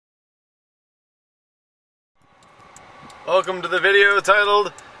Welcome to the video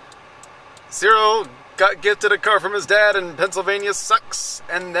titled Cyril got gifted a car from his dad and Pennsylvania sucks,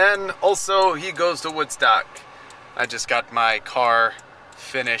 and then also he goes to Woodstock. I just got my car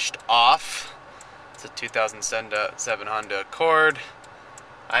finished off. It's a 2007 Honda Accord.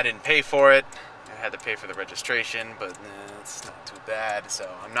 I didn't pay for it. I had to pay for the registration, but it's not too bad. So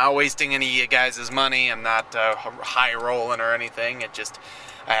I'm not wasting any of you guys' money. I'm not high rolling or anything.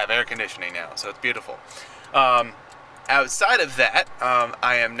 I have air conditioning now, so it's beautiful. Outside of that,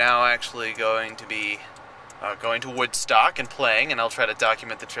 I am now actually going to be going to Woodstock and playing, and I'll try to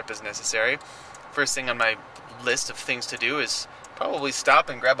document the trip as necessary. First thing on my list of things to do is probably stop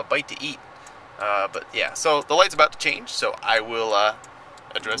and grab a bite to eat. But yeah, so the light's about to change, so I will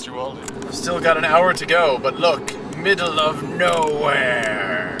address you all. I've still got an hour to go, but look, middle of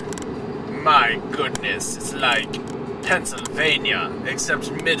nowhere. My goodness, it's like Pennsylvania, except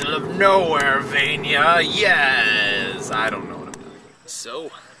middle of nowhere-vania. Yes, I don't know what I'm doing.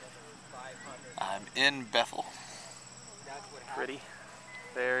 So, I'm in Bethel. Pretty,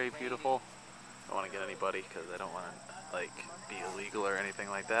 very beautiful. I don't want to get anybody because I don't want to be illegal or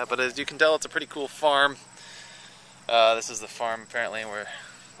anything like that. But as you can tell, it's a pretty cool farm. This is the farm apparently where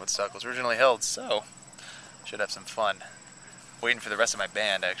Woodstock was originally held. So, should have some fun. Waiting for the rest of my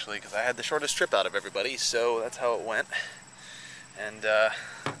band, actually, because I had the shortest trip out of everybody, so that's how it went. And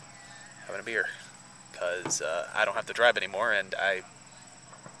having a beer, because I don't have to drive anymore, and I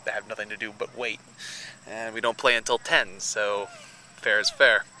have nothing to do but wait. And we don't play until 10, so fair is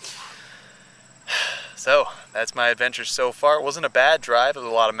fair. So, that's my adventure so far. It wasn't a bad drive, it was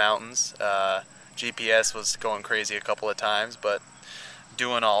a lot of mountains. GPS was going crazy a couple of times, but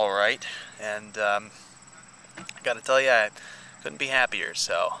doing all right. And I gotta tell you, I couldn't be happier,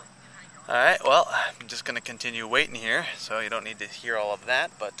 so. Alright, well, I'm just going to continue waiting here, so you don't need to hear all of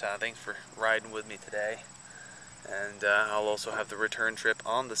that, but thanks for riding with me today. And I'll also have the return trip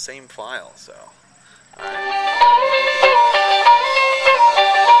on the same file, so.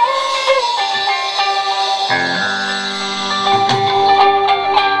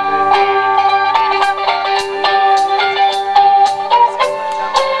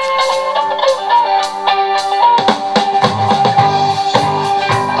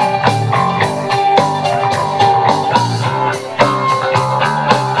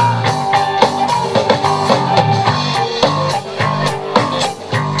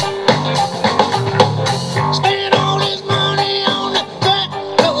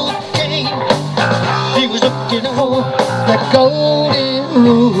 That golden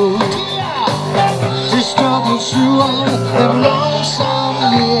rule, he struggles through all them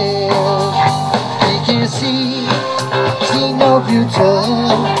lonesome years. He can't see no future.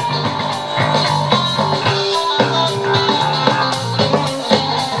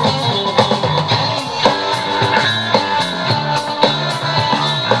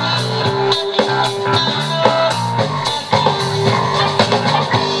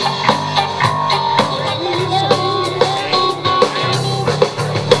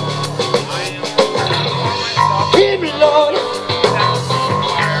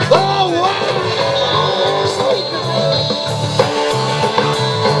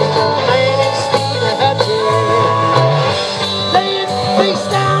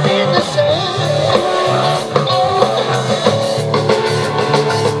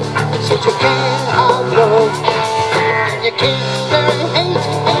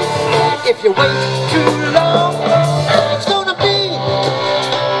 If you wait too long, it's gonna be.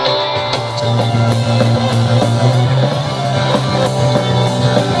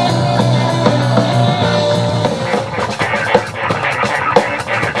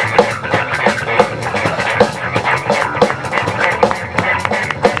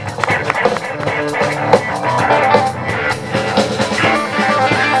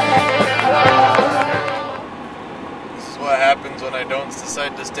 This is what happens when I don't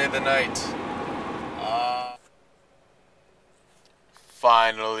decide to stay the night.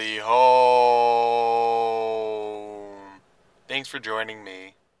 Finally home. Thanks for joining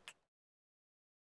me.